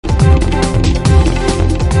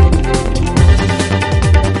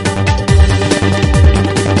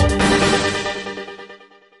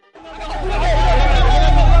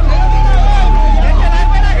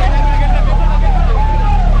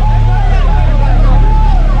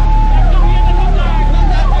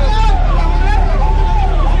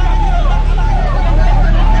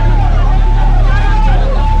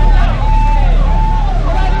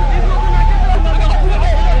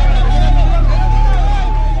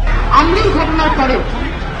পরেও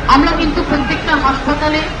আমরা কিন্তু প্রত্যেকটা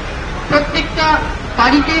হাসপাতালে, প্রত্যেকটা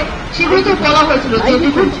বাড়িতে সেগুলোতে বলা হয়েছিল যে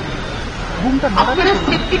দেখুন আপনারা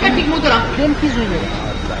সেফটিটা ঠিক মতো রাখুন,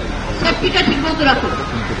 সেফটিটা ঠিক মতো রাখুন,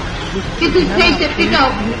 কিন্তু সেই সেফটিটাও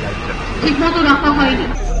ঠিক মতো রাখা হয়নি।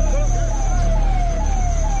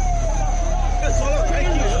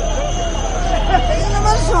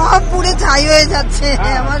 আমার সব পুড়ে ছাই হয়ে যাচ্ছে,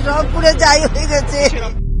 আমার সব পুড়ে ছাই হয়ে গেছে।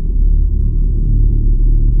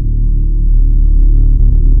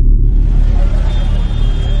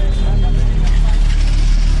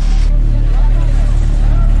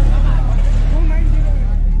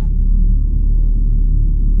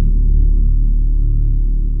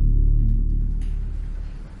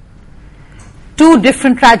 Two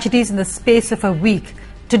different tragedies in the space of a week.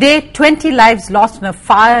 Today, 20 lives lost in a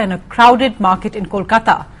fire in a crowded market in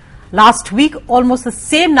Kolkata. Last week, almost the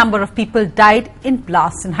same number of people died in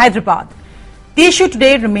blasts in Hyderabad. The issue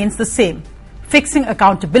today remains the same: fixing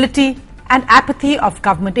accountability and apathy of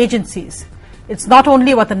government agencies. It's not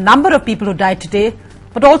only about the number of people who died today,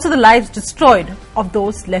 but also the lives destroyed of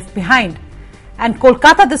those left behind. And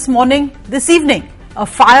Kolkata this evening, a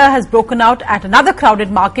fire has broken out at another crowded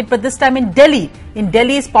market, but this time in Delhi, in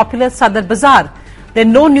Delhi's popular Sadar Bazaar.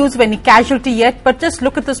 There's no news of any casualty yet, but just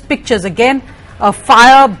look at those pictures again. A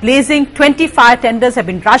fire blazing, 20 fire tenders have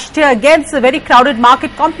been rushed here. Again, it's a very crowded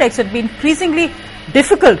market complex. It will be increasingly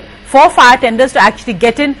difficult for fire tenders to actually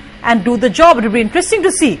get in and do the job. It will be interesting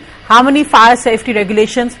to see how many fire safety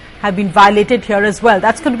regulations have been violated here as well.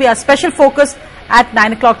 That's going to be our special focus at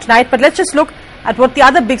 9 o'clock tonight. But let's just look at what the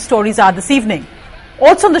other big stories are this evening.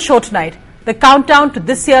 Also on the show tonight, the countdown to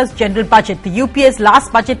this year's general budget, the UPA's last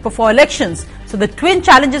budget before elections. So the twin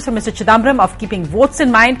challenges for Mr. Chidambaram of keeping votes in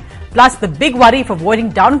mind, plus the big worry of avoiding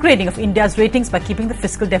downgrading of India's ratings by keeping the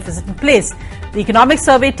fiscal deficit in place. The economic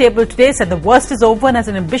survey table today said the worst is over and has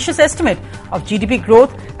an ambitious estimate of GDP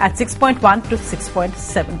growth at 6.1 to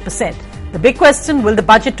 6.7%. The big question, will the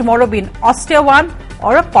budget tomorrow be an austere one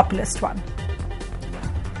or a populist one?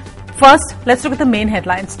 First, let's look at the main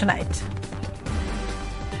headlines tonight.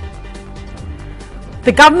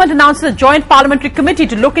 The government announces a joint parliamentary committee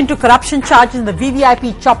to look into corruption charges in the VVIP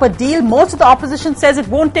chopper deal. Most of the opposition says it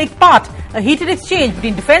won't take part. A heated exchange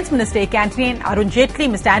between Defence Minister A. K. Antony and Arun Jaitley.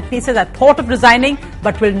 Mr. Antony says, I thought of resigning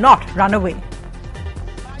but will not run away.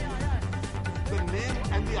 The name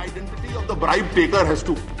and the identity of the bribe taker has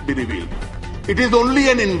to be revealed. It is only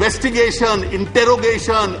an investigation,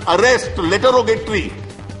 interrogation, arrest, letterogatory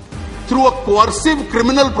through a coercive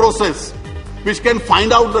criminal process which can find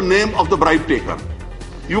out the name of the bribe taker.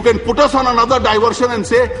 You can put us on another diversion and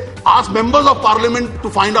say, ask members of parliament to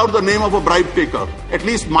find out the name of a bribe taker. At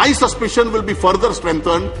least my suspicion will be further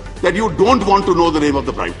strengthened that you don't want to know the name of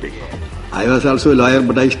the bribe taker. I was also a lawyer,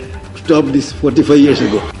 but I stopped this 45 years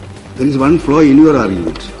ago. There is one flaw in your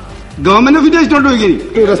argument. Government of India is not doing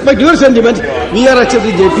it. To respect your sentiments, we are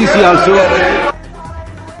accepting JPC also.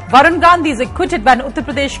 Varun Gandhi is acquitted by an Uttar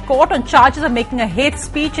Pradesh court on charges of making a hate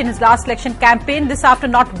speech in his last election campaign. This after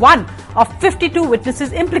not one of 52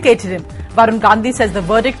 witnesses implicated him. Varun Gandhi says the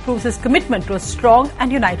verdict proves his commitment to a strong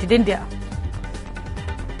and united India.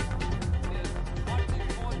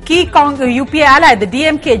 Key UPA ally, the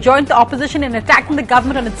DMK, joined the opposition in attacking the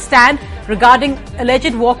government on its stand regarding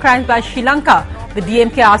alleged war crimes by Sri Lanka. The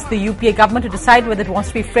DMK asked the UPA government to decide whether it wants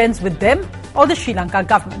to be friends with them or the Sri Lanka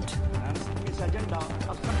government.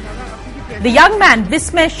 The young man,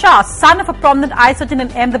 Vismay Shah, son of a prominent eye surgeon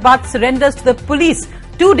in Ahmedabad, surrenders to the police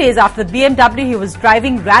 2 days after the BMW he was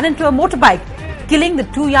driving ran into a motorbike, killing the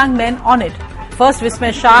two young men on it. First,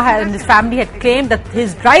 Vismay Shah and his family had claimed that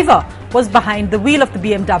his driver was behind the wheel of the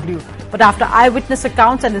BMW. But after eyewitness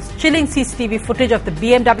accounts and this chilling CCTV footage of the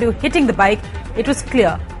BMW hitting the bike, it was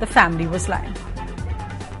clear the family was lying.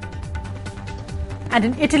 And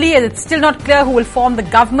in Italy, as it's still not clear who will form the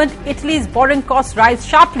government, Italy's borrowing costs rise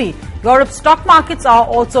sharply. Europe's stock markets are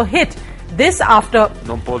also hit. This after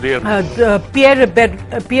Pierre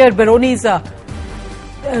Beroni's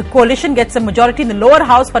coalition gets a majority in the lower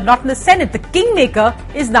house but not in the Senate. The kingmaker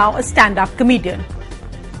is now a stand-up comedian.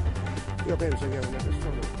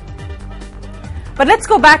 But let's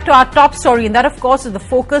go back to our top story, and that of course is the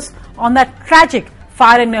focus on that tragic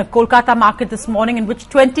fire in a Kolkata market this morning in which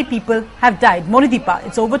 20 people have died. Monideepa,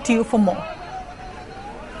 it's over to you for more.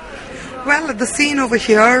 Well, at the scene over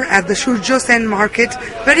here at the Surjo Sen market,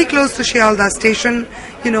 very close to Shialda station,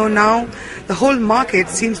 now the whole market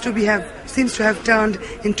seems to have turned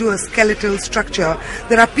into a skeletal structure.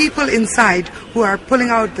 There are people inside who are pulling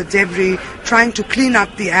out the debris, trying to clean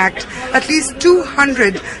up the act. At least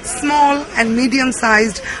 200 small and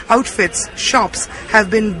medium-sized outfits, shops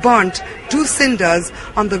have been burnt to cinders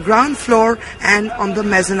on the ground floor and on the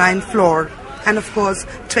mezzanine floor. And of course,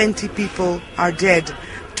 20 people are dead.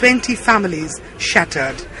 20 families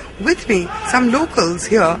shattered. With me, some locals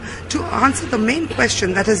here to answer the main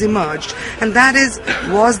question that has emerged, and that is,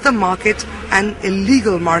 was the market an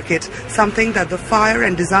illegal market? Something that the Fire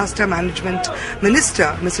and Disaster Management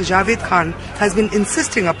Minister, Mr. Javed Khan, has been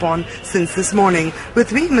insisting upon since this morning.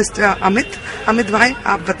 With me, Mr. Amit. Amit bhai,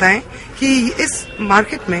 aap bataएं कि इस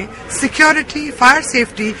market में security, fire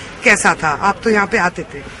safety कैसा था? आप तो यहाँ पे आते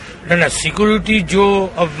थे. ना सिक्योरिटी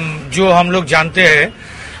जो हम लोग जानते हैं,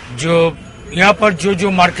 जो यहाँ पर जो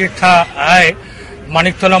मार्केट था आए,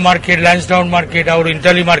 मानिकतला मार्केट, लैंसडाउन मार्केट और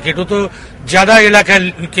इंटली मार्केट, वो तो ज्यादा इलाका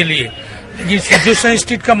के लिए, लेकिन सुरजो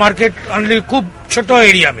स्ट्रीट का मार्केट ओनली खूब छोटा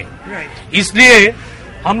एरिया में, इसलिए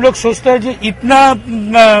हम लोग सोचते हैं कि इतना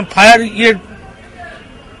फायर ये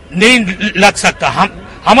नहीं लग सकता.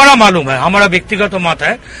 हमारा मालूम है, हमारा व्यक्तिगत मत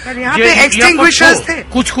है, यहाँ पे एक्सटिंग्विशर्स थे,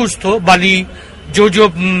 कुछ तो बाली जो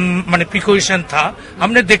माने प्रिकॉशन था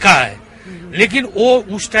हमने देखा है, लेकिन वो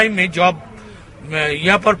उस टाइम में जब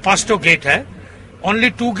यहाँ पर 5 गेट है, ओनली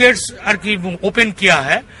 2 गेट्स ओपन किया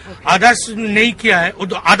है, अदर्स नहीं किया है.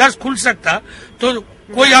 अदर्स खुल सकता तो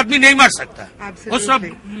कोई आदमी नहीं मार सकता. वो सब.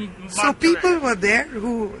 So people were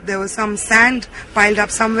there was some sand piled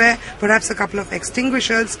up somewhere, perhaps a couple of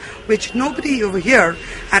extinguishers, which nobody over here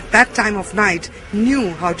at that time of night knew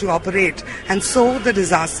how to operate, and so the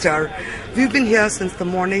disaster. We've been here since the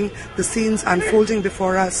morning, the scenes unfolding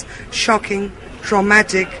before us, shocking,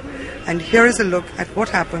 traumatic, and here is a look at what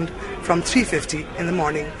happened from 3:50 in the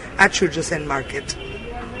morning at Surjo Sen market.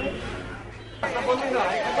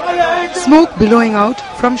 Smoke billowing out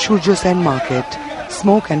from Surjo Sen market.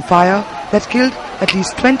 Smoke and fire that killed at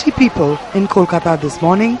least 20 people in Kolkata this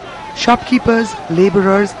morning, shopkeepers,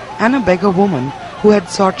 labourers and a beggar woman who had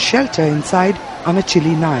sought shelter inside on a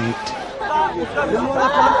chilly night.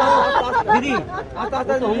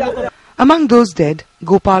 Among those dead,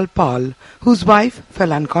 Gopal Pal, whose wife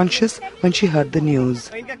fell unconscious when she heard the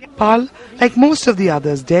news. Pal, like most of the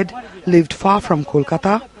others dead, lived far from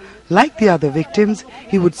Kolkata. Like the other victims,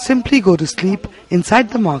 he would simply go to sleep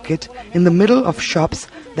inside the market in the middle of shops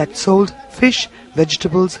that sold fish,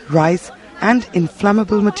 vegetables, rice and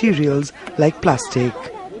inflammable materials like plastic.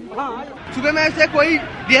 सुबह में ऐसे कोई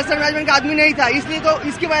disaster management का आदमी नहीं था, इसलिए तो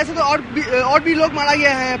इसकी वजह से तो और भी लोग मारा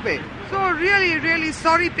गया है यहाँ पे. So really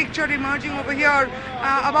sorry picture emerging over here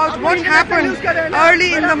about what happened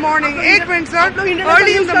early in the morning. 8 minutes, sir.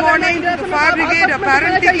 Early in the morning, the fire brigade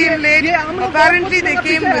apparently came late. Apparently they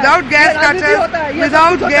came without gas cutters,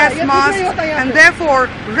 without gas masks, and therefore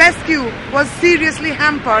rescue was seriously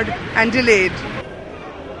hampered and delayed.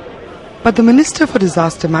 But the Minister for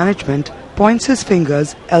Disaster Management points his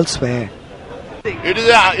fingers elsewhere. It is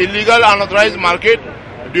an illegal, unauthorized market.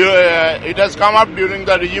 It has come up during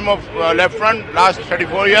the regime of Left Front last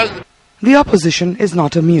 34 years. The opposition is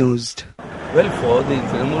not amused. Well, for the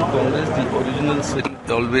Trinamool Congress, the original sin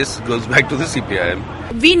always goes back to the CPIM.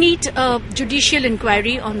 We need a judicial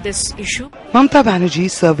inquiry on this issue. Mamata Banerjee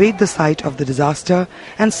surveyed the site of the disaster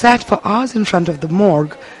and sat for hours in front of the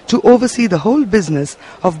morgue to oversee the whole business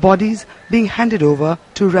of bodies being handed over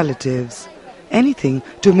to relatives. Anything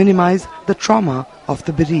to minimize the trauma of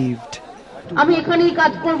the bereaved. আমি এখানেই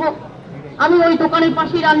কাজ করব, আমি ওই দোকানের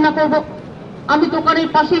পাশেই রান্না করব, আমি দোকানের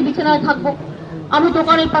পাশেই বিছানায় থাকব, আমি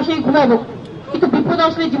দোকানের পাশেই ঘুমাবো, কিন্তু বিপদ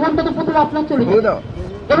আসলে জীবনটা তো প্রথমে আপনার চলে যাবে।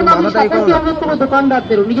 এবং আমি সকলকে অনুরোধ করবো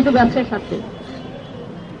দোকানদারদেরও নিজেদের ব্যবসার স্বার্থে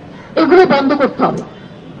এগুলো বন্ধ করতে হবে।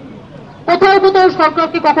 কোথাও কোথাও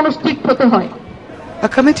সরকারকে কখনো স্ট্রিক্ট হতে হয়। A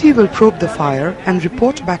committee will probe the fire and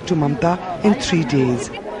report back to Mamata in 3 days.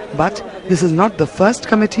 But this is not the first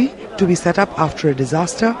committee to be set up after a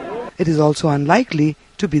disaster. It is also unlikely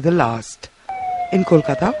to be the last. In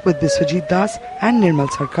Kolkata with Biswajit Das and Nirmal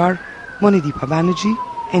Sarkar, Monideepa Banerjee,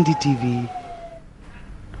 NDTV.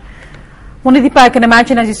 Monideepa, I can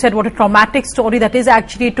imagine, as you said, what a traumatic story that is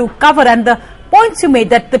actually to cover, and the points you made,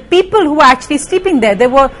 that the people who were actually sleeping there,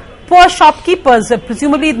 they were poor shopkeepers,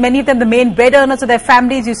 presumably many of them the main bread earners of their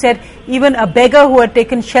families. You said even a beggar who had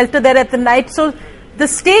taken shelter there at the night. So the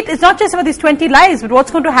state is not just about these 20 lives, but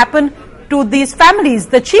what's going to happen to these families.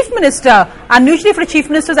 The Chief Minister, unusually for a Chief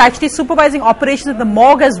Minister, is actually supervising operations at the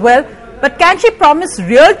morgue as well. But can she promise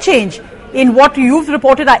real change in what you've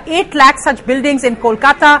reported are 8 lakh such buildings in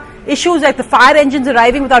Kolkata issues like the fire engines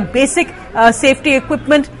arriving without basic safety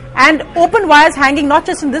equipment and open wires hanging not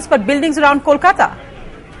just in this but buildings around Kolkata.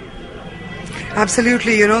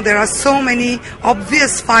 Absolutely, there are so many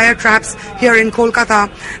obvious fire traps here in Kolkata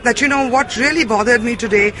that, what really bothered me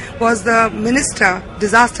today was the minister,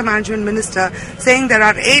 disaster management minister, saying there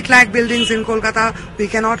are 8 lakh buildings in Kolkata we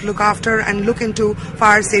cannot look after and look into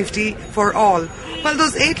fire safety for all. Well,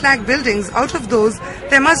 those 8 lakh buildings, out of those,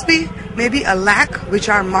 there must be maybe 1 lakh which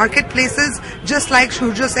are marketplaces, just like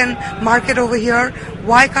Surjo Sen market over here.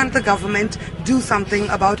 Why can't the government do something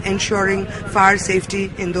about ensuring fire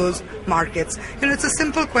safety in those markets? It's a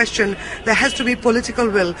simple question. There has to be political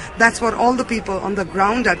will. That's what all the people on the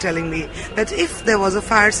ground are telling me, that if there was a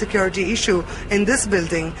fire security issue in this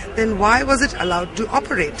building, then why was it allowed to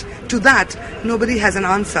operate? To that, nobody has an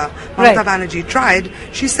answer. Mamata Banerjee tried.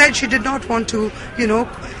 She said she did not want to,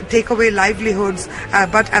 take away livelihoods,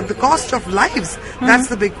 but at the cost of lives. That's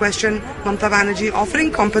the big question. Mamata Banerjee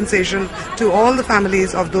offering compensation to all the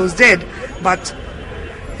families of those dead, but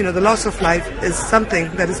the loss of life is something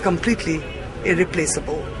that is completely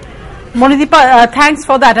irreplaceable. Monideepa, thanks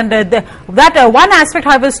for that. And that one aspect,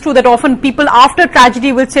 however, is true that often people after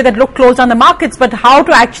tragedy will say that, look, close down the markets, but how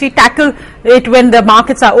to actually tackle it when the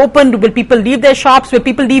markets are opened? Will people leave their shops? Will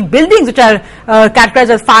people leave buildings which are categorized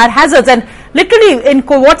as fire hazards? And literally, in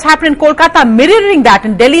what's happened in Kolkata, mirroring that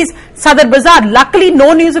in Delhi's Sadar Bazaar. Luckily,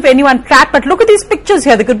 no news of anyone trapped, but look at these pictures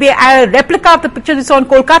here. There could be a replica of the pictures we saw in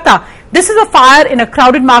Kolkata. This is a fire in a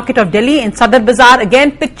crowded market of Delhi in Sadar Bazaar.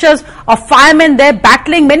 Again, pictures of firemen there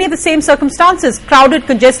battling many of the same circumstances. Crowded,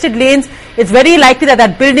 congested lanes. It's very likely that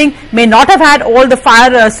that building may not have had all the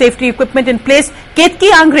fire safety equipment in place.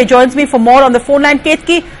 Ketki Angre joins me for more on the phone line.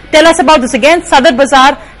 Ketki, tell us about this again. Sadar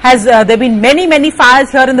Bazaar, has there been many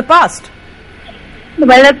fires here in the past?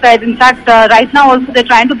 Well, that's right. In fact, right now also they're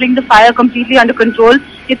trying to bring the fire completely under control.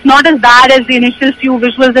 It's not as bad as the initial few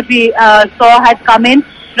visuals that we saw had come in.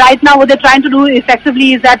 Right now what they're trying to do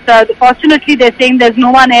effectively is that fortunately they're saying there's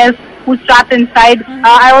no one else who's trapped inside.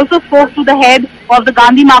 I also spoke to the head of the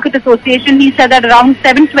Gandhi Market Association. He said that around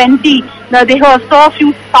 7:20 they saw a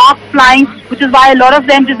few sparks flying, which is why a lot of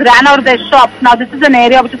them just ran out of their shops. Now this is an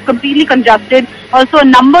area which is completely congested. Also a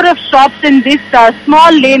number of shops in this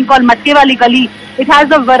small lane called Matkewali Gali. It has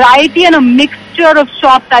a variety and a mixture of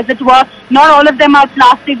shops, as it were. Not all of them are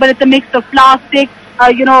plastic, but it's a mix of plastic,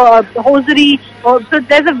 hosiery. So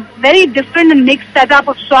there's a very different and mixed setup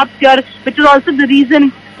of shops here, which is also the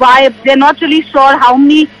reason why they're not really sure how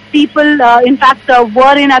many people, in fact,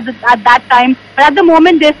 were in at that time. But at the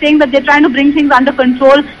moment, they're saying that they're trying to bring things under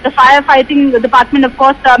control. The firefighting department, of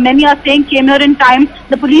course, many are saying came here in time.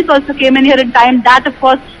 The police also came in here in time. That, of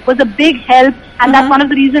course, was a big help. And that's one of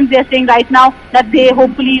the reasons they're saying right now that they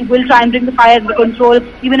hopefully will try and bring the fire under control,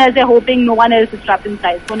 even as they're hoping no one else is trapped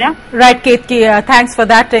inside. Sonia? Right, Ketki, thanks for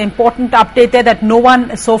that important update there, that no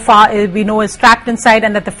one so far we know is trapped inside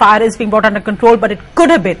and that the fire is being brought under control, but it could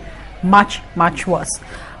have been much worse.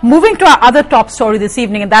 Moving to our other top story this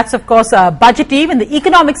evening, and that's, of course, Budget Eve and the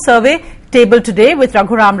economic survey tabled today with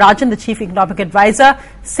Raghuram Rajan, the Chief Economic Advisor,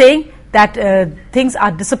 saying that things are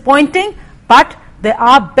disappointing, but there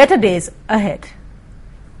are better days ahead.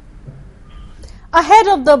 Ahead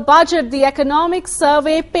of the budget, the economic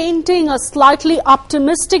survey painting a slightly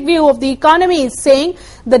optimistic view of the economy, saying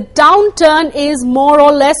the downturn is more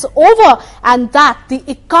or less over and that the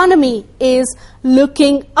economy is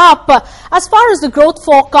looking up. As far as the growth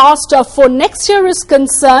forecast for next year is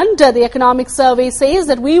concerned, the economic survey says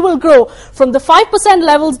that we will grow from the 5%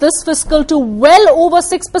 levels this fiscal to well over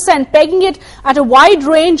 6%, pegging it at a wide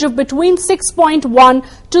range of between 6.1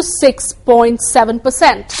 to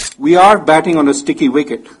 6.7%. We are batting on a sticky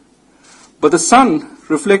wicket, but the sun,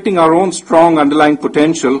 reflecting our own strong underlying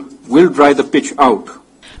potential, will dry the pitch out.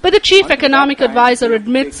 But the Chief Economic Advisor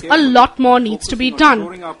admits a lot more needs to be done.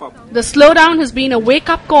 The slowdown has been a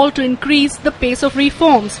wake-up call to increase the pace of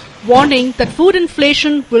reforms, warning that food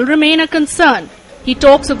inflation will remain a concern. He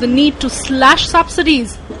talks of the need to slash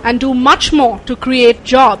subsidies and do much more to create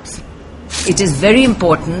jobs. It is very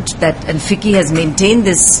important that, and FICCI has maintained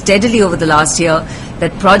this steadily over the last year,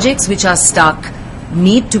 that projects which are stuck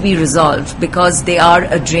need to be resolved because they are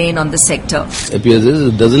a drain on the sector. Appears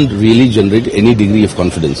it doesn't really generate any degree of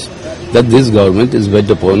confidence that this government is bent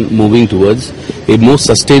upon moving towards a more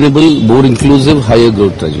sustainable, more inclusive, higher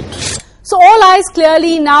growth trajectory. So all eyes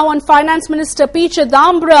clearly now on Finance Minister P.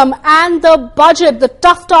 Chidambaram and the budget, the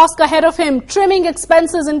tough task ahead of him, trimming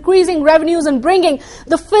expenses, increasing revenues and bringing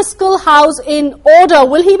the fiscal house in order.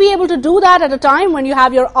 Will he be able to do that at a time when you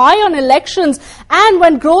have your eye on elections and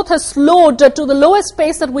when growth has slowed to the lowest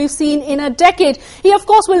pace that we've seen in a decade? He of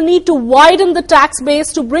course will need to widen the tax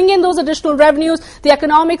base to bring in those additional revenues. The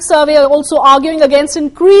Economic Survey are also arguing against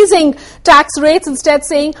increasing tax rates, instead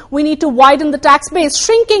saying we need to widen the tax base.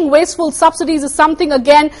 Shrinking wasteful subsidies is something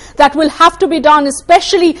again that will have to be done,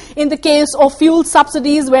 especially in the case of fuel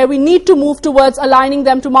subsidies where we need to move towards aligning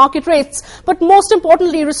them to market rates. But most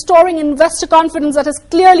importantly, restoring investor confidence that has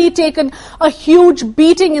clearly taken a huge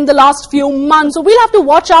beating in the last few months. So we'll have to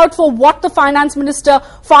watch out for what the finance minister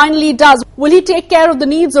finally does. Will he take care of the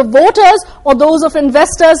needs of voters or those of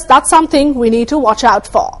investors? That's something we need to watch out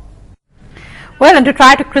for. Well, and to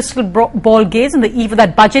try to crystal ball gaze on the eve of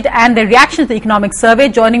that budget and the reaction to the economic survey,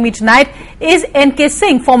 joining me tonight is N.K.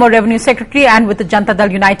 Singh, former Revenue Secretary and with the Janata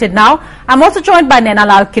Dal United now. I'm also joined by Naina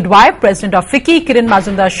Lal Kidwai, President of FICCI, Kiran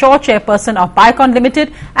Mazumdar-Shaw, Chairperson of Biocon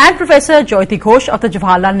Limited, and Professor Jayati Ghosh of the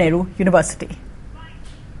Jawaharlal Nehru University.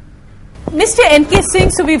 Mr. N.K. Singh,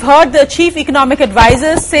 so we've heard the Chief Economic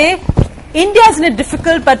Advisor say India is in a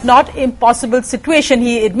difficult but not impossible situation.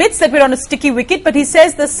 He admits that we're on a sticky wicket, but he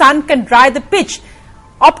says the sun can dry the pitch.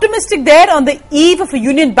 Optimistic there on the eve of a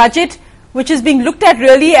union budget, which is being looked at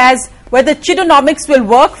really as whether Chidonomics will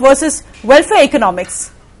work versus welfare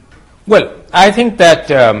economics. Well, I think that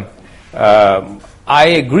I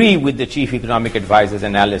agree with the Chief Economic Advisor's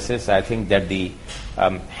analysis. I think that the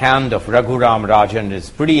hand of Raghuram Rajan is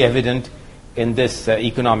pretty evident in this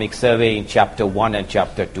economic survey in Chapter 1 and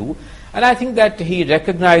Chapter 2. And I think that he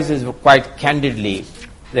recognizes quite candidly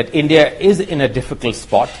that India is in a difficult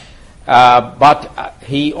spot, but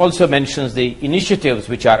he also mentions the initiatives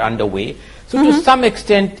which are underway. So to some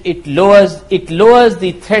extent, it lowers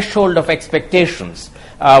the threshold of expectations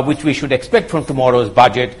which we should expect from tomorrow's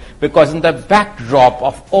budget, because in the backdrop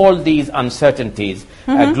of all these uncertainties,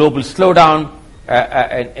 a global slowdown,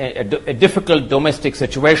 a difficult domestic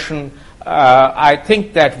situation, I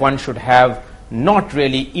think that one should have not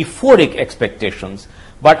really euphoric expectations,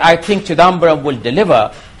 but I think Chidambaram will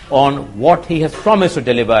deliver on what he has promised to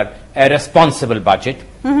deliver, a responsible budget,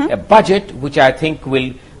 a budget which I think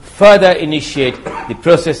will further initiate the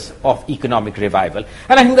process of economic revival.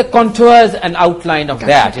 And I think the contours and outline of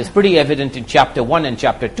that is pretty evident in Chapter 1 and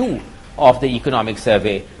Chapter 2 of the economic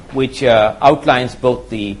survey, which outlines both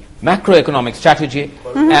the macroeconomic strategy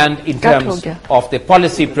and in terms of the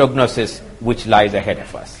policy prognosis which lies ahead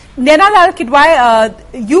of us. Naina Lal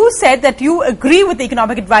Kidwai, you said that you agree with the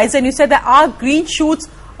economic advisor and you said there are green shoots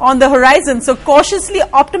on the horizon. So cautiously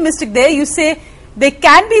optimistic there. You say they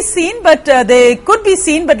can be seen, but they could be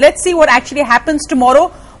seen, but let's see what actually happens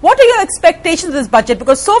tomorrow. What are your expectations of this budget?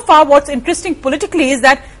 Because so far what's interesting politically is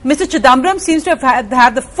that Mr. Chidambaram seems to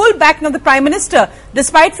have the full backing of the Prime Minister,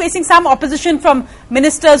 despite facing some opposition from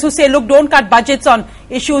ministers who say, look, don't cut budgets on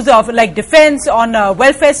issues of like defence, on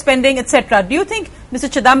welfare spending, etc. Do you think Mr.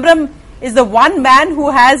 Chidambaram is the one man who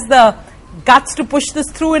has the guts to push this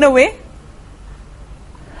through in a way?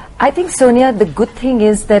 I think, Sonia, the good thing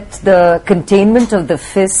is that the containment of the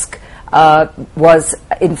fisc was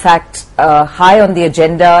in fact high on the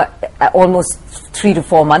agenda almost 3 to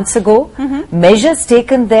 4 months ago. Measures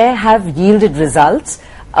taken there have yielded results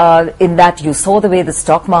in that you saw the way the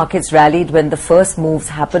stock markets rallied when the first moves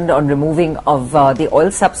happened on removing of the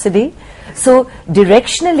oil subsidy. So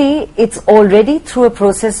directionally, it's already through a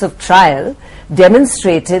process of trial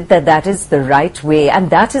demonstrated that that is the right way, and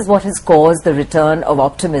that is what has caused the return of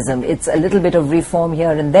optimism. It's a little bit of reform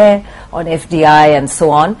here and there on FDI and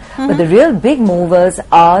so on, but the real big movers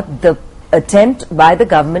are the attempt by the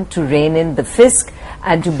government to rein in the fisc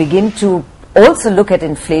and to begin to also look at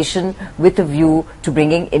inflation with a view to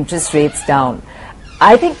bringing interest rates down.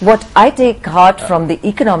 I think what I take heart from the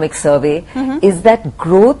economic survey is that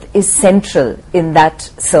growth is central in that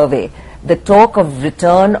survey. The talk of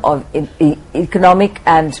return of economic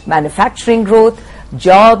and manufacturing growth,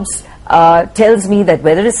 jobs, tells me that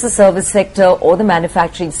whether it's the service sector or the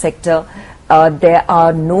manufacturing sector, there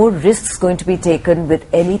are no risks going to be taken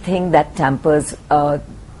with anything that tampers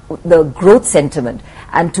the growth sentiment.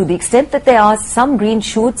 And to the extent that there are some green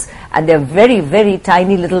shoots, and they're very, very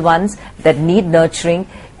tiny little ones that need nurturing,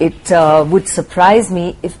 it would surprise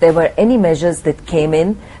me if there were any measures that came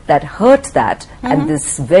in that hurt that, and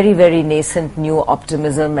this very, very nascent new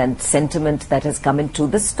optimism and sentiment that has come into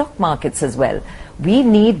the stock markets as well. We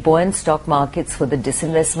need buoyant stock markets for the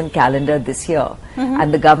disinvestment calendar this year,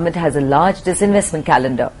 and the government has a large disinvestment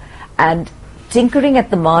calendar. And tinkering at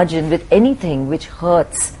the margin with anything which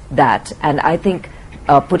hurts that, and I think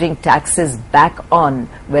putting taxes back on,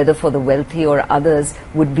 whether for the wealthy or others,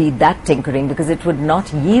 would be that tinkering, because it would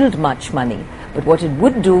not yield much money. But what it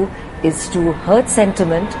would do is to hurt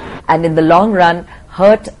sentiment, and in the long run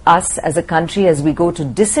hurt us as a country as we go to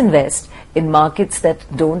disinvest in markets that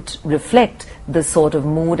don't reflect the sort of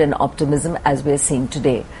mood and optimism as we're seeing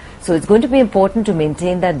today. So it's going to be important to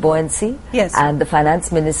maintain that buoyancy. Yes. And the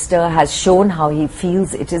finance minister has shown how he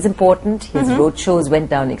feels it is important. His roadshows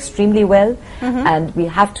went down extremely well, and we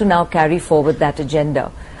have to now carry forward that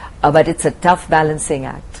agenda. But it's a tough balancing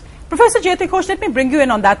act. Professor Jyoti Ghosh, let me bring you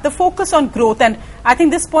in on that. The focus on growth, and I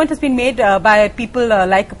think this point has been made by people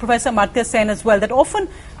like Professor Amartya Sen as well, that often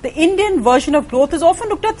the Indian version of growth is often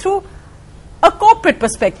looked at through a corporate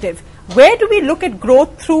perspective. Where do we look at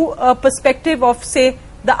growth through a perspective of, say,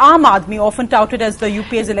 the Aam Aadmi, often touted as the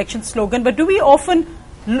UPA's election slogan, but do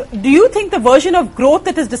you think the version of growth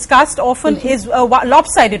that is discussed often is a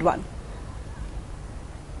lopsided one?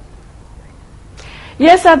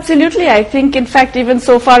 Yes, absolutely. I think, in fact, even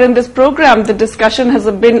so far in this program, the discussion has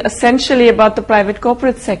been essentially about the private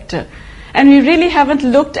corporate sector. And we really haven't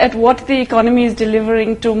looked at what the economy is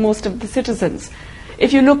delivering to most of the citizens.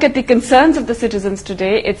 If you look at the concerns of the citizens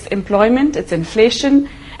today, it's employment, it's inflation,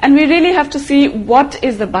 and we really have to see what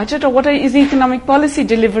is the budget or what is economic policy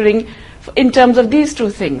delivering in terms of these two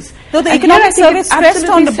things. So the economic survey stressed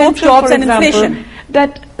on the both jobs and inflation.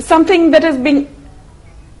 That something that is being...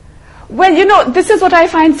 Well, you know, this is what I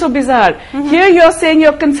find so bizarre. Here you're saying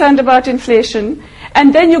you're concerned about inflation,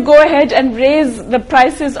 and then you go ahead and raise the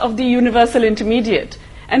prices of the universal intermediate.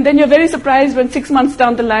 And then you're very surprised when 6 months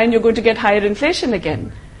down the line you're going to get higher inflation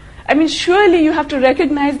again. I mean, surely you have to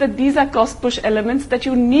recognize that these are cost push elements that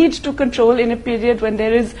you need to control in a period when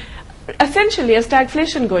there is essentially a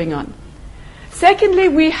stagflation going on. Secondly,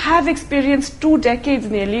 we have experienced 2 decades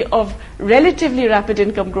nearly of relatively rapid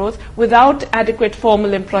income growth without adequate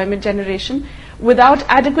formal employment generation, without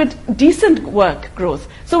adequate decent work growth.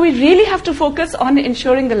 So we really have to focus on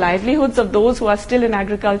ensuring the livelihoods of those who are still in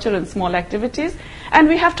agriculture and small activities, and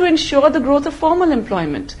we have to ensure the growth of formal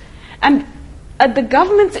employment. And the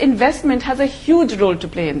government's investment has a huge role to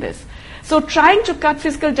play in this. So trying to cut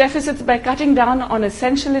fiscal deficits by cutting down on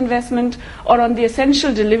essential investment or on the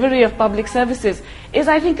essential delivery of public services is,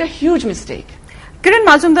 I think, a huge mistake. Kiran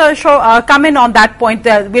Mazumdar, come in on that point.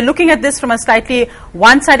 We're looking at this from a slightly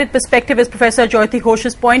one-sided perspective, as Professor Jyoti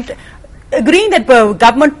Ghosh's point, agreeing that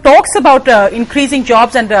government talks about increasing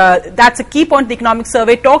jobs, and that's a key point in the economic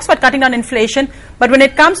survey, talks about cutting down inflation, but when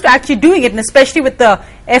it comes to actually doing it, and especially with the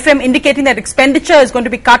FM indicating that expenditure is going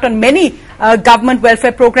to be cut on many government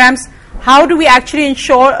welfare programs, how do we actually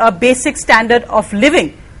ensure a basic standard of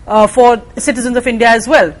living for citizens of India as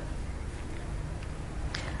well?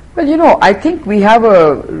 Well, you know, I think we have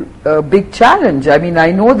a big challenge. I mean,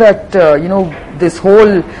 I know that, you know, this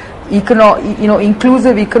whole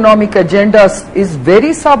inclusive economic agenda is very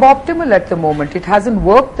suboptimal at the moment. It hasn't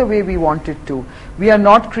worked the way we want it to. We are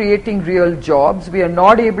not creating real jobs. We are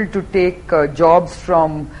not able to take jobs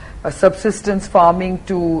from subsistence farming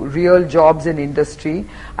to real jobs in industry.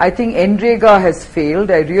 I think NREGA has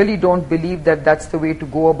failed. I really don't believe that that's the way to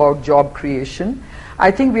go about job creation. I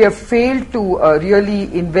think we have failed to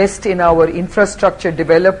really invest in our infrastructure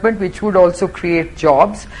development, which would also create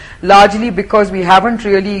jobs, largely because we haven't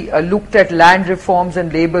really looked at land reforms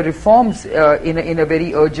and labor reforms in a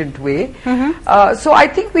very urgent way. So I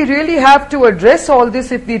think we really have to address all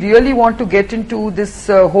this if we really want to get into this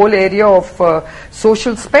whole area of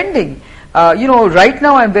social spending. You know, right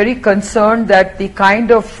now I'm very concerned that the kind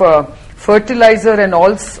of fertilizer and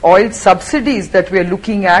oil subsidies that we are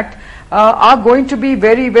looking at are going to be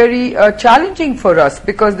very, very challenging for us,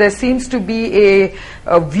 because there seems to be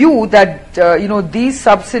a view that you know, these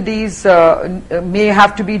subsidies may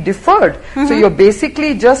have to be deferred. So you're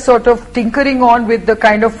basically just sort of tinkering on with the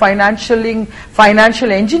kind of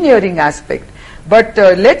financial engineering aspect. But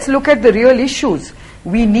let's look at the real issues.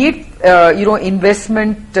 We need you know,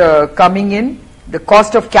 investment coming in. The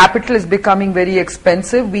cost of capital is becoming very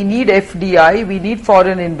expensive. We need FDI. We need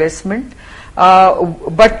foreign investment.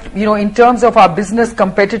 But, you know, in terms of our business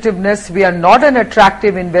competitiveness, we are not an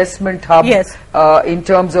attractive investment hub in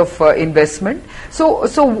terms of investment.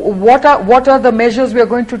 So what are the measures we are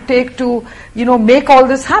going to take to, you know, make all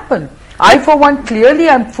this happen? I, for one, clearly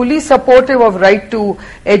am fully supportive of right to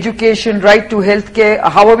education, right to healthcare.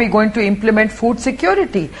 How are we going to implement food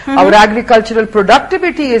security? Our agricultural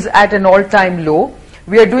productivity is at an all-time low.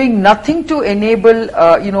 We are doing nothing to enable,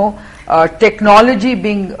 you know, technology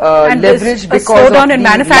being leveraged because of the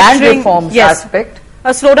land reforms aspect.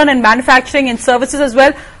 A slowdown in manufacturing and services as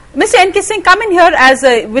well. Mr. N.K. Singh, come in here as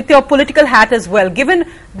with your political hat as well. Given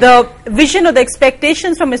the vision or the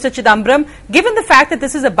expectations from Mr. Chidambaram, given the fact that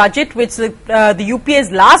this is a budget which the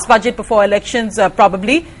UPA's last budget before elections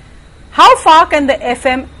probably, how far can the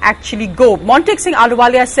FM actually go? Montek Singh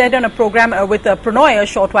Ahluwalia said on a program with Pranoy a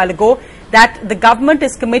short while ago that the government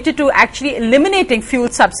is committed to actually eliminating fuel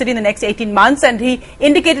subsidy in the next 18 months, and he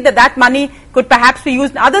indicated that that money could perhaps be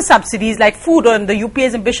used in other subsidies like food or in the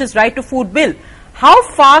UPA's ambitious right to food bill. How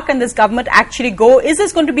far can this government actually go? Is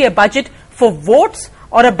this going to be a budget for votes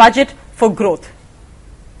or a budget for growth?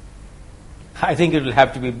 I think it will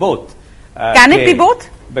have to be both. Can it be both?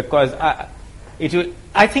 Because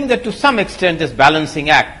I think that to some extent this balancing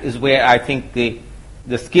act is where I think the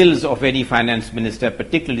skills of any finance minister,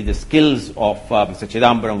 particularly the skills of Mr.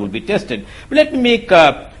 Chidambaram, will be tested. But let me make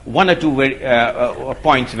one or two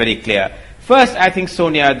points very clear. First, I think,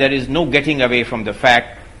 Sonia, there is no getting away from the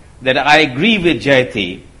fact that I agree with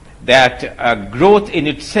Jayati that growth in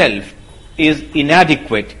itself is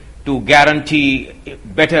inadequate to guarantee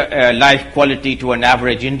better life quality to an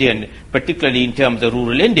average Indian, particularly in terms of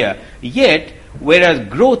rural India. Yet, whereas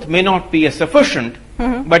growth may not be sufficient,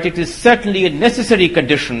 but it is certainly a necessary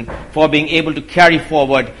condition for being able to carry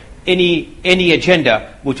forward any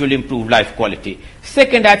agenda which will improve life quality.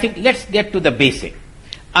 Second, I think let's get to the basic.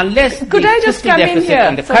 Unless could I just come in here,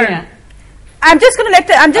 and the current. I'm just going to let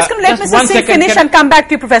Mr. Singh finish and come back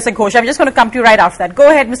to you, Professor Ghosh. I'm just going to come to you right after that. Go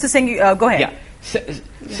ahead, Mr. Singh. Go ahead.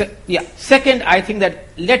 Second, I think that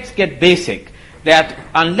let's get basic. That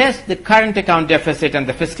unless the current account deficit and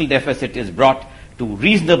the fiscal deficit is brought to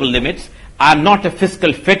reasonable limits, I'm not a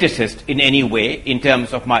fiscal fetishist in any way in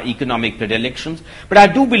terms of my economic predilections, but I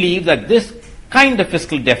do believe that this kind of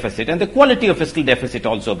fiscal deficit, and the quality of fiscal deficit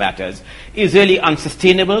also matters, is really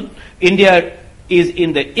unsustainable. India is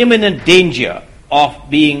in the imminent danger of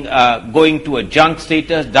being going to a junk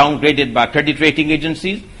status, downgraded by credit rating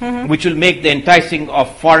agencies, which will make the enticing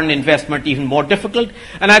of foreign investment even more difficult.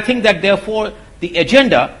 And I think that therefore the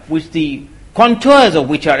agenda, which the contours of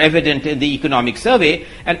which are evident in the economic survey,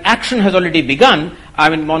 and action has already begun. I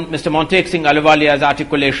mean, Mr. Montek Singh Ahluwalia's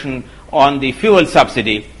articulation on the fuel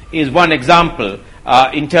subsidy is one example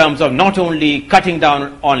in terms of not only cutting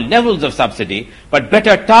down on levels of subsidy, but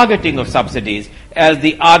better targeting of subsidies as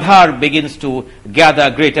the Aadhaar begins to gather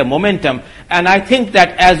greater momentum. And I think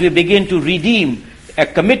that as we begin to redeem a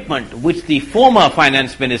commitment which the former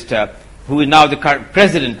finance minister, who is now the current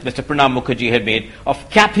president, Mr. Pranab Mukherjee, had made of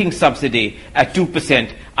capping subsidy at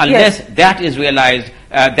 2%, unless that is realized,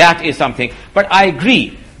 that is something. But I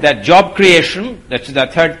agree that job creation, that's the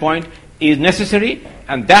third point, is necessary,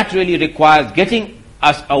 and that really requires getting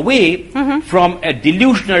us away from a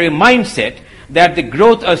delusionary mindset that the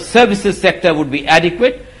growth of services sector would be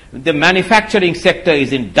adequate. The manufacturing sector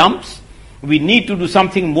is in dumps. We need to do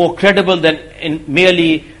something more credible than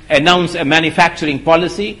merely announce a manufacturing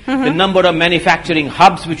policy. The number of manufacturing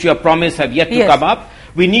hubs which you have promised have yet to come up.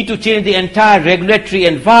 We need to change the entire regulatory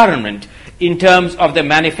environment in terms of the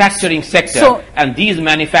manufacturing sector, and these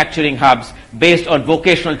manufacturing hubs based on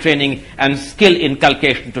vocational training and skill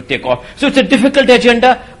inculcation to take off. So it's a difficult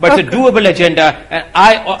agenda, but it's a doable agenda, and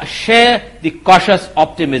I share the cautious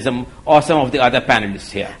optimism of some of the other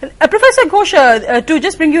panelists here. Professor Ghosh, to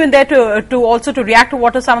just bring you in there to also to react to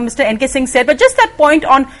what some of Mr. N.K. Singh said, but just that point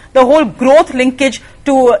on the whole growth linkage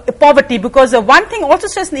to poverty, because one thing also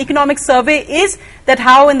stressed in the economic survey is that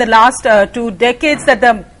how in the last 2 decades that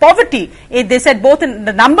the poverty, they said both in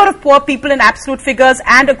the number of poor people in absolute figures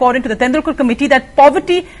and according to the Tendulkar Committee, that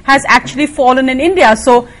poverty has actually fallen in India.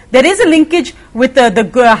 So there is a linkage with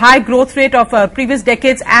the high growth rate of previous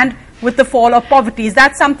decades and with the fall of poverty. Is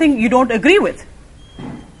that something you don't agree with?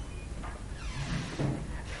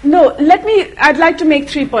 No, I'd like to make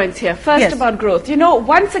 3 points here. First, about growth. You know,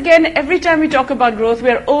 once again, every time we talk about growth,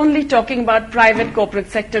 we're only talking about private corporate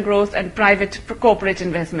sector growth and private corporate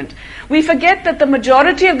investment. We forget that the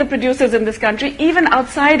majority of the producers in this country, even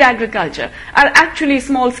outside agriculture, are actually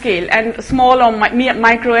small scale and small or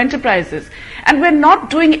micro enterprises. And we're not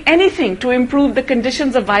doing anything to improve the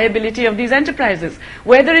conditions of viability of these enterprises,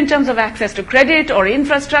 whether in terms of access to credit or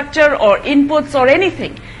infrastructure or inputs or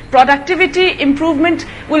anything. Productivity improvement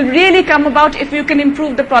will really come about if you can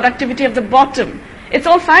improve the productivity of the bottom. It's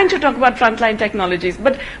all fine to talk about frontline technologies,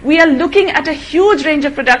 but we are looking at a huge range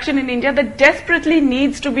of production in India that desperately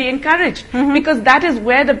needs to be encouraged, because that is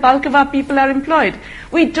where the bulk of our people are employed.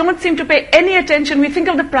 We don't seem to pay any attention. We think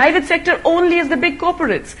of the private sector only as the big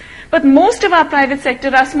corporates, but most of our private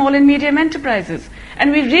sector are small and medium enterprises.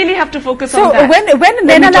 And we really have to focus on that when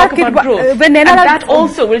we talk about growth. And that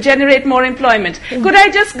also will generate more employment. Could I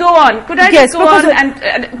just go on? Could I just go on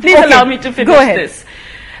and please allow me to finish this?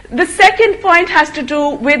 The second point has to do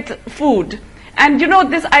with food. And,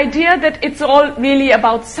 this idea that it's all really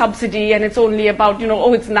about subsidy and it's only about,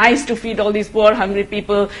 oh, it's nice to feed all these poor, hungry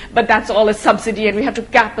people, but that's all a subsidy and we have to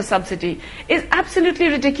cap a subsidy, is absolutely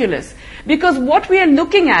ridiculous. Because what we are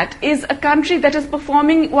looking at is a country that is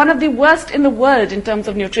performing one of the worst in the world in terms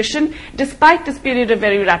of nutrition, despite this period of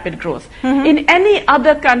very rapid growth. In any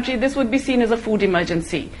other country, this would be seen as a food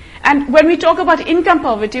emergency. And when we talk about income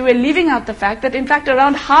poverty, we're leaving out the fact that, in fact,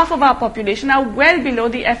 around half of our population are well below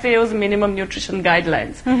the FAO's minimum nutrition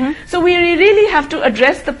guidelines. So we really have to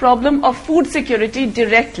address the problem of food security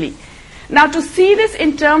directly. Now, to see this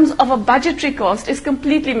in terms of a budgetary cost is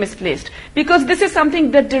completely misplaced, because this is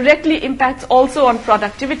something that directly impacts also on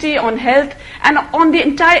productivity, on health, and on the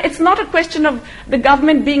entire, it's not a question of the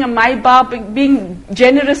government being a my-bab, being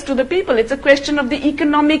generous to the people. It's a question of the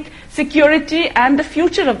economic security and the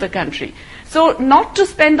future of the country. So not to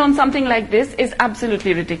spend on something like this is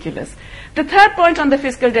absolutely ridiculous. The third point on the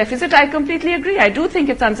fiscal deficit, I completely agree. I do think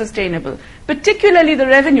it's unsustainable, particularly the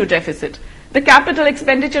revenue deficit. The capital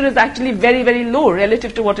expenditure is actually very, very low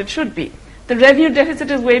relative to what it should be. The revenue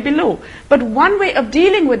deficit is way below. But one way of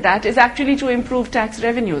dealing with that is actually to improve tax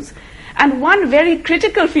revenues. And one very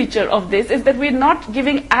critical feature of this is that we're not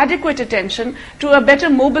giving adequate attention to a better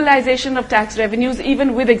mobilization of tax revenues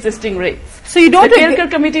even with existing rates. So you don't... The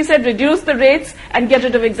Kelkar committee said reduce the rates and get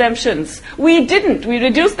rid of exemptions. We didn't. We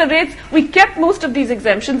reduced the rates. We kept most of these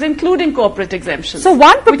exemptions, including corporate exemptions. So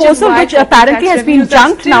one proposal which apparently has been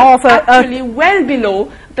junked now of actually well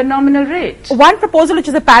below the nominal rate. One proposal which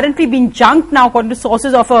is apparently being junked now, according to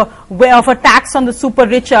sources, of a tax on the super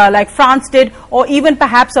rich, like France did, or even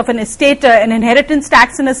perhaps of an estate, an inheritance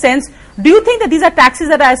tax in a sense. Do you think that these are taxes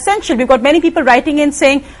that are essential? We've got many people writing in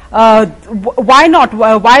saying, why not?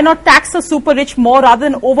 Why not tax the super rich more rather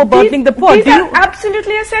than overburdening the poor? These are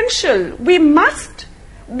absolutely essential. We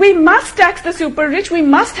must tax the super rich. We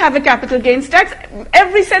must have a capital gains tax.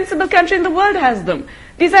 Every sensible country in the world has them.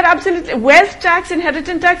 These are absolutely, wealth tax,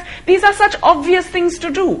 inheritance tax, these are such obvious things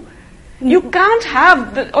to do. You can't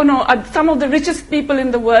have some of the richest people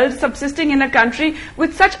in the world subsisting in a country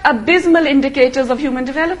with such abysmal indicators of human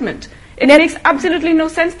development. It makes absolutely no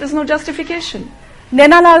sense. There's no justification.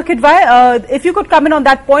 Naina Lal Kidwai, if you could come in on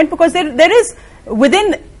that point, because there is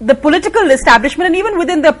within the political establishment and even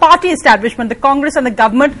within the party establishment, the Congress and the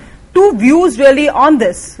government, two views really on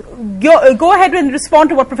this. Go ahead and respond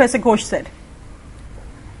to what Professor Ghosh said.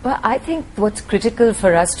 Well, I think what's critical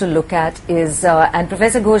for us to look at is, and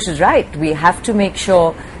Professor Ghosh is right, we have to make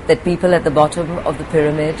sure that people at the bottom of the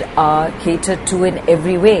pyramid are catered to in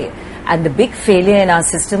every way. And the big failure in our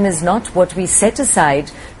system is not what we set aside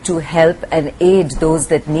to help and aid those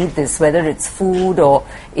that need this, whether it's food or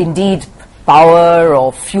indeed power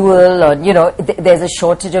or fuel, or, there's a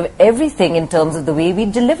shortage of everything in terms of the way we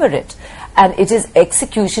deliver it. And it is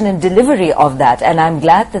execution and delivery of that. And I'm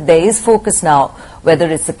glad that there is focus now, whether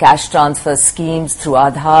it's the cash transfer schemes through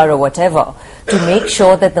Aadhaar or whatever, to make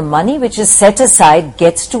sure that the money which is set aside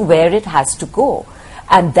gets to where it has to go.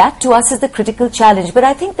 And that to us is the critical challenge. But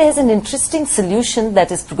I think there's an interesting solution that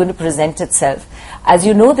is going to present itself. As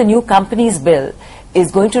you know, the new companies bill is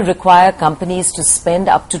going to require companies to spend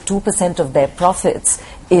up to 2% of their profits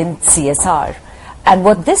in CSR. And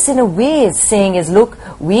what this in a way is saying is, look,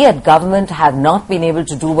 we at government have not been able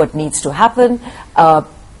to do what needs to happen.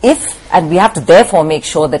 And we have to therefore make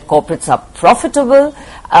sure that corporates are profitable.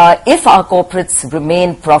 If our corporates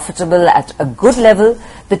remain profitable at a good level,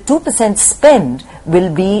 the 2% spend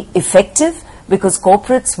will be effective because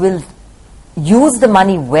corporates will use the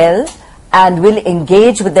money well and will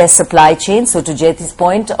engage with their supply chain. So to Jayati's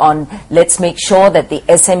point on, let's make sure that the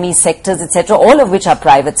SME sectors, etc., all of which are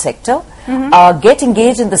private sector, get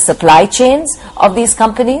engaged in the supply chains of these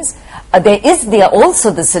companies. There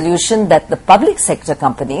also the solution that the public sector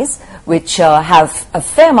companies, which have a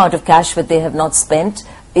fair amount of cash but they have not spent,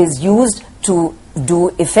 is used to do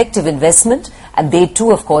effective investment, and they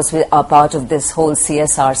too, of course, are part of this whole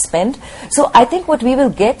CSR spend. So I think what we will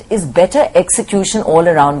get is better execution all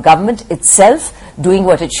around. Government itself doing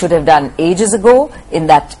what it should have done ages ago, in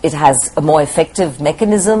that it has a more effective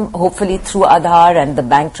mechanism, hopefully through Aadhaar and the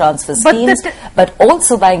bank transfer schemes, but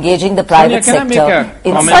also by engaging the private sector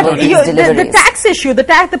in some of these deliveries. The tax issue, the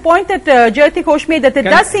point that Jayati Ghosh made, that there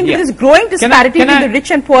does seem to be this growing disparity between the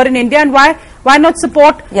rich and poor in India, and why not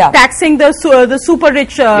support taxing the super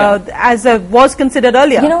rich as was considered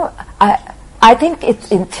earlier? I think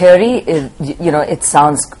in theory, it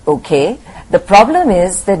sounds okay. The problem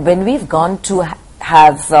is that when we've gone to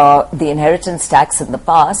have the inheritance tax in the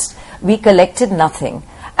past, we collected nothing.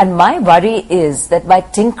 And my worry is that by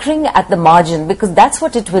tinkering at the margin, because that's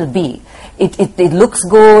what it will be, it looks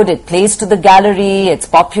good, it plays to the gallery, it's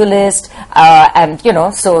populist, and you know,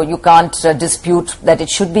 so you can't dispute that it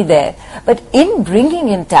should be there. But in bringing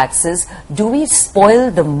in taxes, do we spoil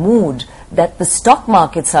the mood that the stock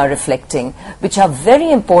markets are reflecting, which are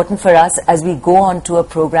very important for us as we go on to a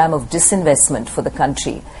program of disinvestment for the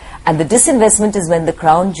country? And the disinvestment is when the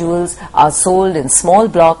crown jewels are sold in small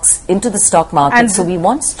blocks into the stock market. And so we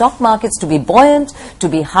want stock markets to be buoyant, to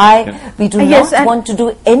be high. Yeah. We do not want to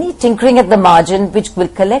do any tinkering at the margin, which will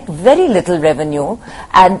collect very little revenue.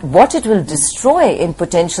 And what it will destroy in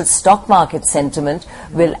potential stock market sentiment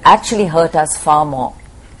will actually hurt us far more.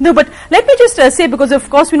 No, but let me just say, because of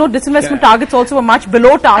course we know disinvestment targets also were much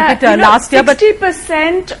below target last year.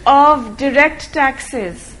 60% of direct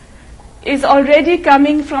taxes is already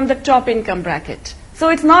coming from the top income bracket. So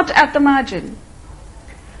it's not at the margin.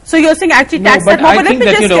 So you're saying actually tax that more, but let me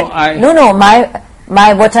just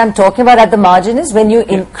what I'm talking about at the margin is when you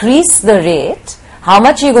increase the rate, how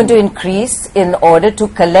much are you going to increase in order to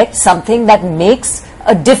collect something that makes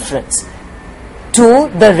a difference to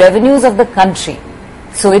the revenues of the country.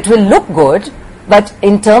 So it will look good, but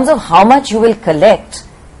in terms of how much you will collect,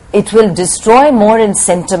 it will destroy more in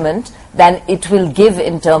sentiment than it will give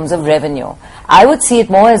in terms of revenue. I would see it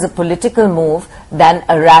more as a political move than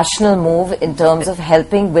a rational move in terms of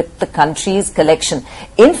helping with the country's collection.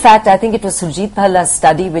 In fact, I think it was Surjit Bhalla's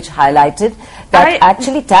study which highlighted that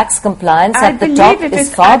actually tax compliance at the top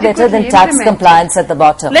is far better than tax compliance at the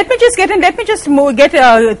bottom. Let me just get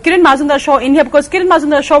Kiran Mazumdar-Shaw in here, because Kiran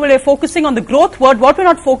Mazumdar-Shaw will be focusing on the growth word. What we're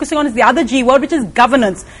not focusing on is the other G word, which is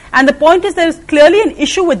governance. And the point is there is clearly an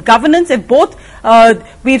issue with governance. If both,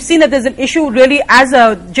 we've seen that there's an issue really, as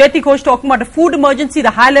Jayati Ghosh talking about a food emergency,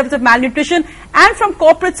 the high levels of malnutrition, and from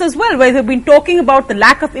corporates as well, where they've been talking about the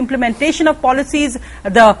lack of implementation of policies,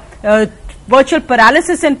 the virtual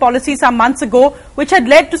paralysis in policies some months ago, which had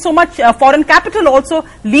led to so much foreign capital also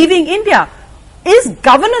leaving India. Is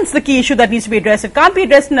governance the key issue that needs to be addressed? It can't be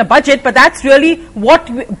addressed in a budget, but that's really what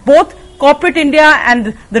both corporate India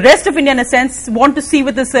and the rest of India, in a sense, want to see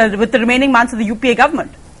with this, with the remaining months of the UPA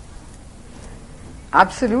government.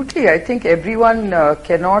 Absolutely. I think everyone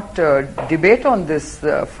cannot debate on this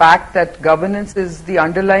fact that governance is the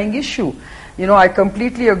underlying issue. You know, I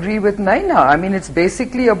completely agree with Naina. I mean, it's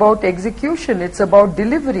basically about execution. It's about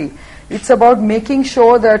delivery. It's about making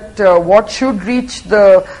sure that what should reach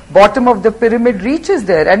the bottom of the pyramid reaches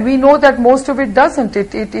there. And we know that most of it doesn't.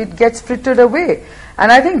 It gets frittered away.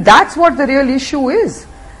 And I think that's what the real issue is.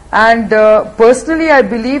 And personally, I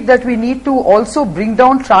believe that we need to also bring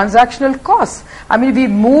down transactional costs. I mean, we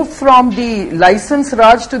moved from the license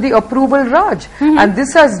Raj to the approval Raj. And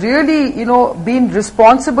this has really, you know, been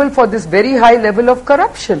responsible for this very high level of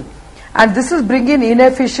corruption. And this is bringing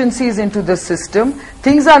inefficiencies into the system.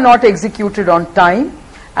 Things are not executed on time.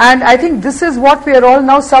 And I think this is what we are all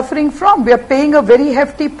now suffering from. We are paying a very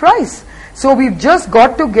hefty price. So we've just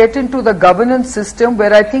got to get into the governance system,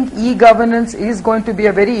 where I think e-governance is going to be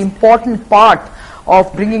a very important part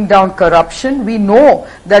of bringing down corruption. We know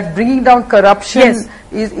that bringing down corruption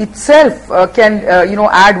is itself can you know,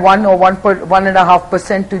 add 1 or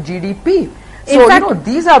 1.5% to GDP. So, fact, you know,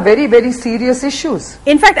 these are very, very serious issues.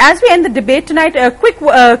 In fact, as we end the debate tonight, quick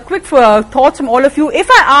thoughts from all of you. If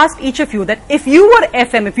I asked each of you that if you were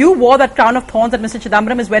FM, if you wore that crown of thorns that Mr.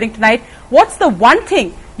 Chidambaram is wearing tonight, what's the one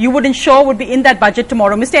thing you would ensure would be in that budget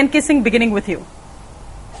tomorrow? Mr. N.K. Singh, beginning with you.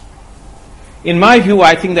 In my view,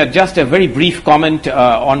 I think that just a very brief comment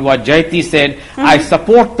on what Jayati said. I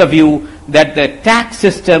support the view that the tax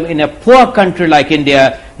system in a poor country like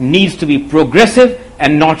India needs to be progressive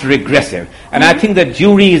and not regressive. And I think the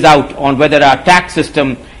jury is out on whether our tax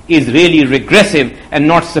system is really regressive and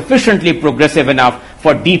not sufficiently progressive enough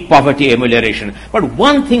for deep poverty amelioration. But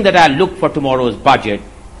one thing that I look for tomorrow's budget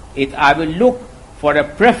is I will look for a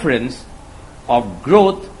preference of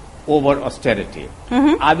growth over austerity.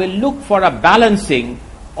 I will look for a balancing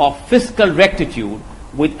of fiscal rectitude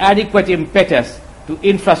with adequate impetus to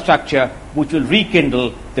infrastructure, which will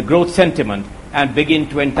rekindle the growth sentiment and begin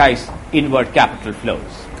to entice inward capital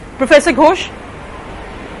flows. Professor Ghosh?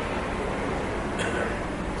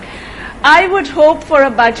 I would hope for a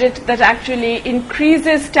budget that actually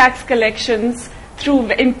increases tax collections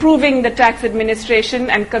through improving the tax administration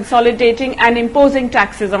and consolidating and imposing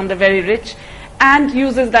taxes on the very rich, and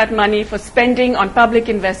uses that money for spending on public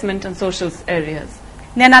investment and social areas.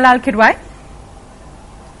 Naina Lal Kidwai?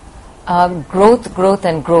 Growth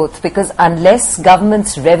and growth, because unless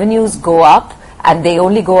government's revenues go up, and they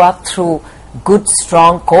only go up through good,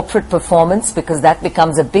 strong corporate performance, because that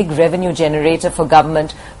becomes a big revenue generator for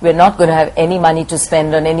government. We're not going to have any money to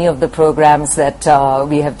spend on any of the programs that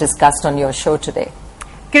we have discussed on your show today.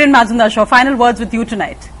 Kiran Mazumdar, final words with you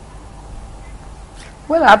tonight.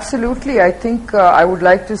 Well, absolutely. I think I would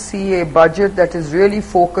like to see a budget that is really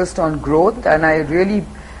focused on growth, and I really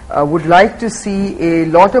would like to see a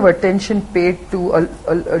lot of attention paid to a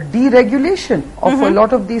deregulation of a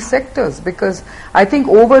lot of these sectors, because I think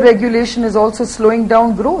over-regulation is also slowing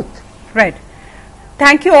down growth. Right.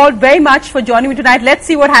 Thank you all very much for joining me tonight. Let's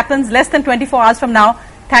see what happens less than 24 hours from now.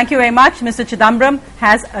 Thank you very much. Mr. Chidambaram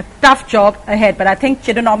has a tough job ahead, but I think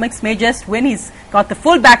Chidanomics may just win. He's got the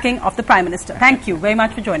full backing of the Prime Minister. Thank you very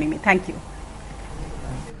much for joining me. Thank you.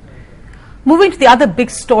 Moving to the other big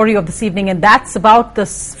story of this evening, and that's about the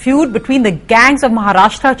feud between the gangs of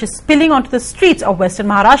Maharashtra, which is spilling onto the streets of Western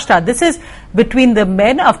Maharashtra. This is between the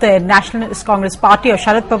men of the Nationalist Congress Party of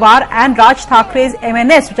Sharad Pawar and Raj Thakrae's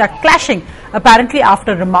MNS, which are clashing apparently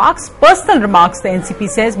after personal remarks, the NCP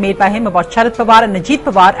says, made by him about Sharad Pawar and Ajit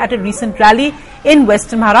Pawar at a recent rally in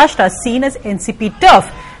Western Maharashtra, seen as NCP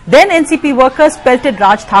turf. Then NCP workers pelted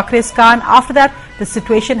Raj Thakrae's car, and after that, the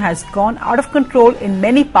situation has gone out of control in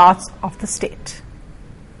many parts of the state.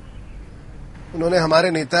 उन्होंने हमारे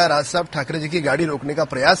नेता राज साहब ठाकरे जी की गाड़ी रोकने का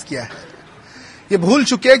प्रयास किया है। ये भूल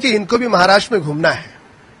चुके हैं कि इनको भी महाराष्ट्र में घूमना है।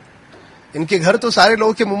 इनके घर तो सारे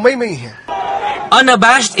लोगों के मुंबई में ही हैं।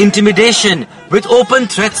 Unabashed intimidation with open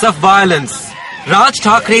threats of violence. Raj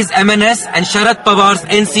Thakrae's MNS and Sharad Pawar's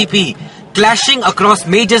NCP clashing across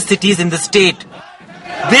major cities in the state.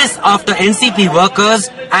 This after NCP workers,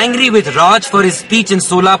 angry with Raj for his speech in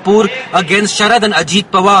Solapur against Sharad and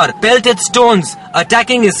Ajit Pawar, pelted stones,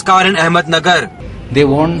 attacking his car in Ahmednagar. They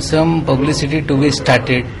want some publicity to be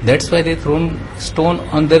started. That's why they thrown stone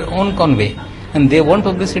on their own convoy. And they want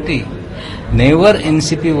publicity. Never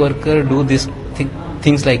NCP worker do this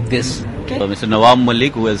things like this. Mr. Nawab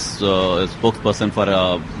Malik, who is a spokesperson for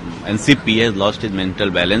NCP, has lost his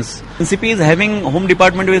mental balance. NCP is having home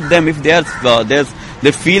department with them. If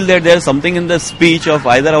they feel that there is something in the speech of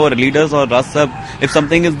either our leaders or Raj Sahab, if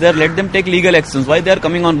something is there, let them take legal actions. Why they are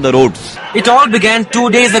coming on the roads? It all began 2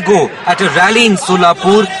 days ago at a rally in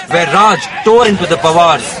Solapur where Raj tore into the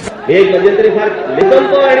Pawars.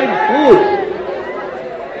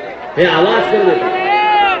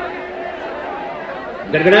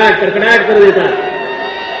 गड़गड़ाहट कर देता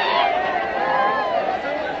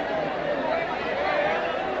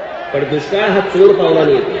पण दुष्काळ हा चोर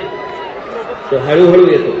पावलाने येतो तो हळूहळू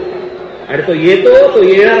येतो आणि तो येतो तो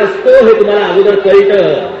येणार असतो हे तुम्हाला अगोदर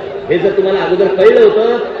कळतं हे जर तुम्हाला अगोदर कळलं होतं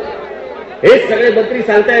हे सगळे मंत्री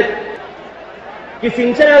सांगतायत की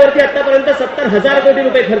सिंचनावरती आतापर्यंत 70,000 कोटी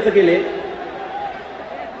रुपये खर्च केले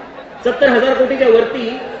 70,000 कोटीच्या वरती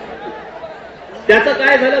त्याचं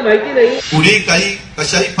काय झालं माहिती नाही पुढे काही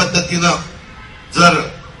कशाही पद्धतीनं जर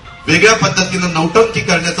वेगळ्या पद्धतीनं नौटंकी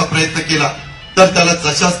करण्याचा प्रयत्न केला तर त्याला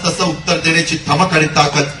जशास तसं उत्तर देण्याची धमक आणि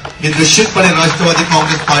ताकद हे निश्चितपणे राष्ट्रवादी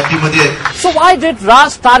काँग्रेस पार्टीमध्ये आहे. So why did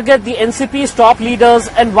Raj target the NCP's top leaders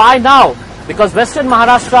and why now? Because Western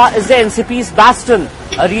Maharashtra is the NCP's bastion,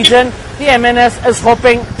 a region the MNS is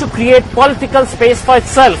hoping to create political space for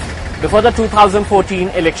itself before the 2014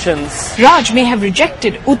 elections. Raj may have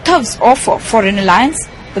rejected Uddhav's offer for an alliance,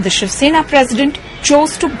 but the Shiv Sena president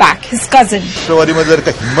chose to back his cousin. राष्ट्रवादीमध्ये जर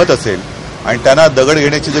का हिम्मत असेल आणि त्यांना दगड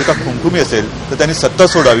घेण्याची जर का खुमखुमी असेल तर त्यांनी सत्ता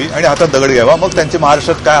सोडावी आणि हातात दगड घ्यावा मग त्यांचे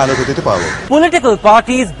महाराष्ट्रात काय हालत होते ते पाहावं. Political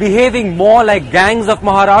parties behaving more like gangs of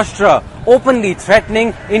Maharashtra, openly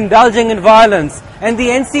threatening, indulging in violence, and the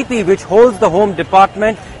NCP, which holds the Home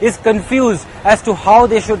Department, is confused as to how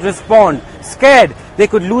they should respond, scared they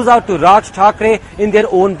could lose out to Raj Thakre in their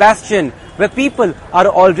own bastion, where people are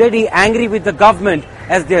already angry with the government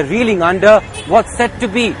as they are reeling under what's said to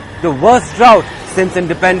be the worst drought since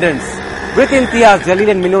independence. With Imtiaz Jalil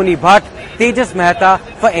and Minoni Bhatt, Tejas Mehta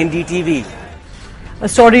for NDTV. A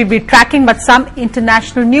story we'll be tracking, but some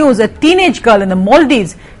international news. A teenage girl in the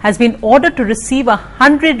Maldives has been ordered to receive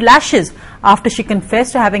 100 lashes after she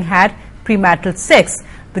confessed to having had premarital sex.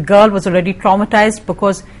 The girl was already traumatized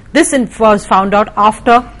because this was found out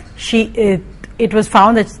after it was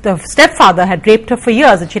found that the stepfather had raped her for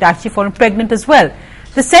years and she'd actually fallen pregnant as well.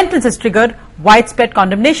 The sentence has triggered widespread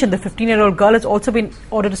condemnation. The 15-year-old girl has also been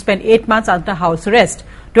ordered to spend 8 months under house arrest.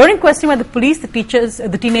 During questioning by the police,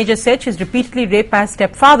 the teenager said she was repeatedly raped by her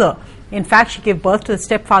stepfather. In fact, she gave birth to the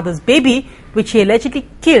stepfather's baby, which he allegedly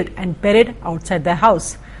killed and buried outside their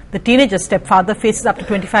house. The teenager's stepfather faces up to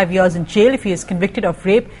 25 years in jail if he is convicted of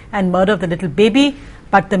rape and murder of the little baby.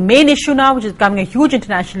 But the main issue now, which is becoming a huge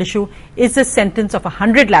international issue, is the sentence of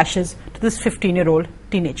 100 lashes to this 15-year-old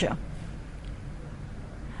teenager.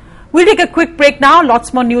 We'll take a quick break now.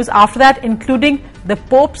 Lots more news after that, including the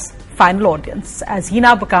Pope's final audience as he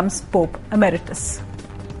now becomes Pope Emeritus.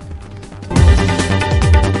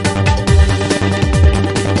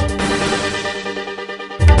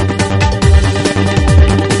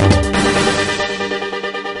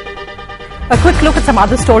 A quick look at some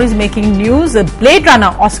other stories making news. Blade Runner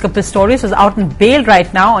Oscar Pistorius is out on bail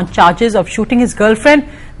right now on charges of shooting his girlfriend,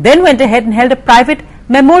 then went ahead and held a private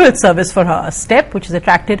memorial service for her, a step which has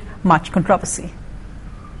attracted much controversy.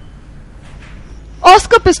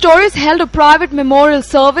 Oscar Pistorius held a private memorial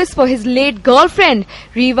service for his late girlfriend,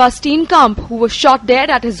 Riva Steenkamp, who was shot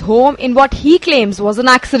dead at his home in what he claims was an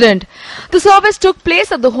accident. The service took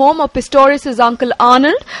place at the home of Pistorius' uncle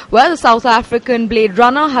Arnold, where the South African Blade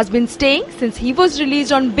Runner has been staying since he was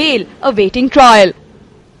released on bail, awaiting trial.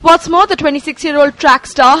 What's more, the 26-year-old track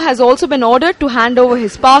star has also been ordered to hand over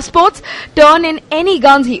his passports, turn in any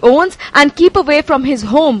guns he owns, and keep away from his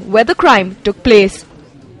home where the crime took place.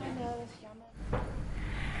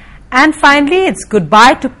 And finally, it's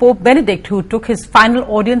goodbye to Pope Benedict, who took his final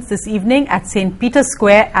audience this evening at St. Peter's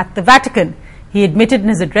Square at the Vatican. He admitted in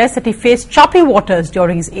his address that he faced choppy waters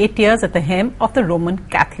during his 8 years at the helm of the Roman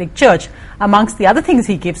Catholic Church. Amongst the other things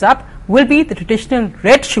he gives up will be the traditional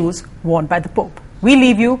red shoes worn by the Pope. We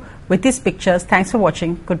leave you with these pictures. Thanks for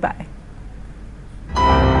watching. Goodbye.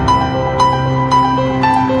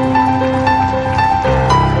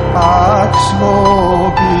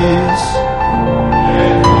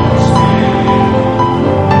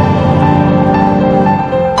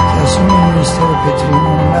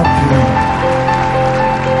 Petrino non ha più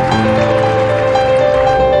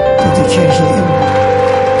dedication